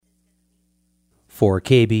For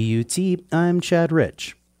KBUT, I'm Chad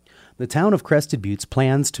Rich. The town of Crested Butte's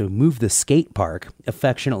plans to move the skate park,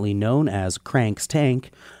 affectionately known as Crank's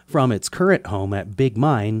Tank, from its current home at Big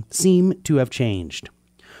Mine seem to have changed.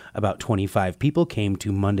 About 25 people came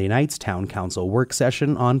to Monday night's town council work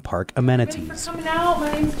session on park amenities. Thanks for coming out.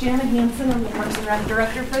 My name's Janna Hansen. I'm the Parks and Rec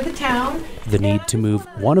Director for the town. The need to move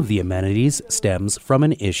one of the amenities stems from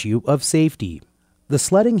an issue of safety. The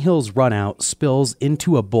Sledding Hills runout spills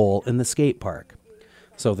into a bowl in the skate park.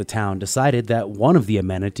 So the town decided that one of the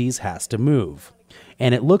amenities has to move.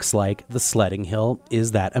 And it looks like the Sledding Hill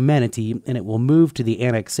is that amenity, and it will move to the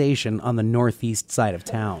annexation on the northeast side of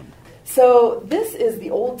town. So this is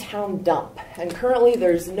the old town dump, and currently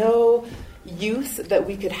there's no use that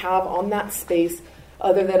we could have on that space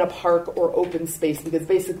other than a park or open space, because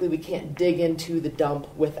basically we can't dig into the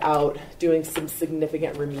dump without doing some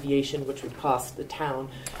significant remediation, which would cost the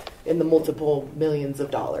town in the multiple millions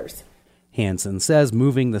of dollars. Hansen says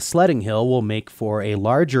moving the Sledding Hill will make for a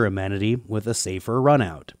larger amenity with a safer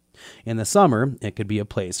runout. In the summer, it could be a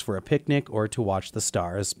place for a picnic or to watch the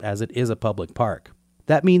stars, as it is a public park.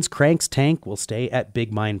 That means Crank's Tank will stay at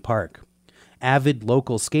Big Mine Park. Avid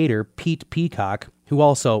local skater Pete Peacock, who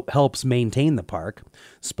also helps maintain the park,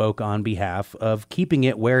 spoke on behalf of keeping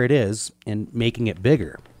it where it is and making it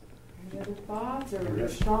bigger. Any other thoughts or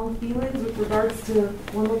strong feelings with regards to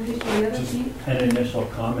one location or the other? Just an initial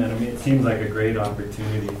comment. I mean, it seems like a great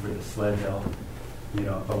opportunity for the Sled Hill,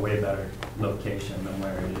 a way better location than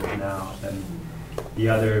where it is now. And the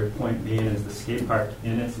other point being is the skate park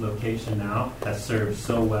in its location now has served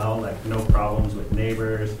so well, like no problems with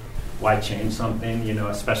neighbors. Why change something,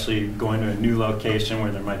 especially going to a new location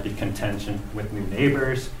where there might be contention with new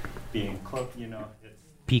neighbors, being close,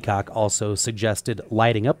 Peacock also suggested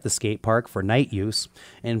lighting up the skate park for night use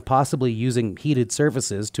and possibly using heated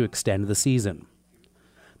surfaces to extend the season.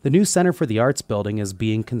 The new Center for the Arts building is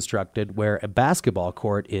being constructed where a basketball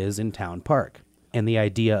court is in Town Park, and the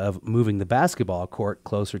idea of moving the basketball court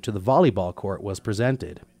closer to the volleyball court was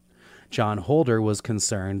presented. John Holder was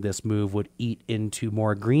concerned this move would eat into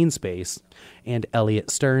more green space, and Elliot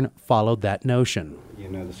Stern followed that notion.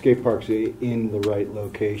 The skate park's in the right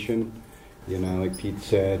location. Like Pete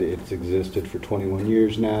said, it's existed for 21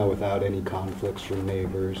 years now without any conflicts from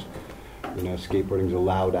neighbors. Skateboarding's a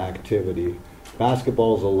loud activity.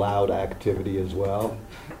 Basketball's a loud activity as well.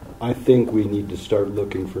 I think we need to start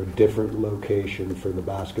looking for a different location for the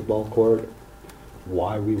basketball court.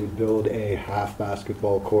 Why we would build a half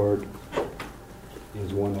basketball court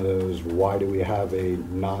is one of those, why do we have a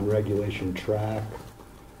non-regulation track?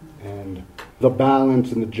 And the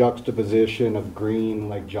balance and the juxtaposition of green,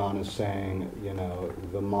 like John is saying,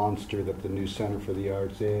 the monster that the new Center for the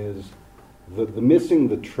Arts is, the missing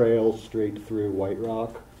the trail straight through White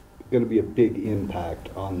Rock, going to be a big impact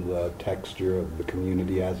on the texture of the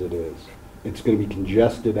community as it is. It's going to be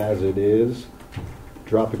congested as it is.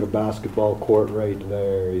 Dropping a basketball court right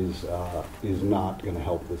there is not going to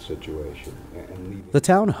help the situation. The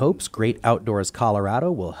town hopes Great Outdoors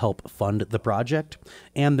Colorado will help fund the project,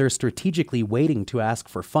 and they're strategically waiting to ask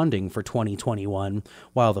for funding for 2021,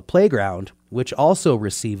 while the playground, which also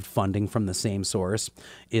received funding from the same source,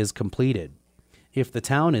 is completed. If the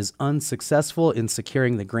town is unsuccessful in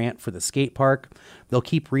securing the grant for the skate park, they'll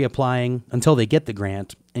keep reapplying until they get the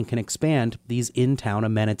grant and can expand these in-town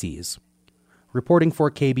amenities. Reporting for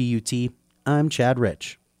KBUT, I'm Chad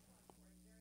Rich.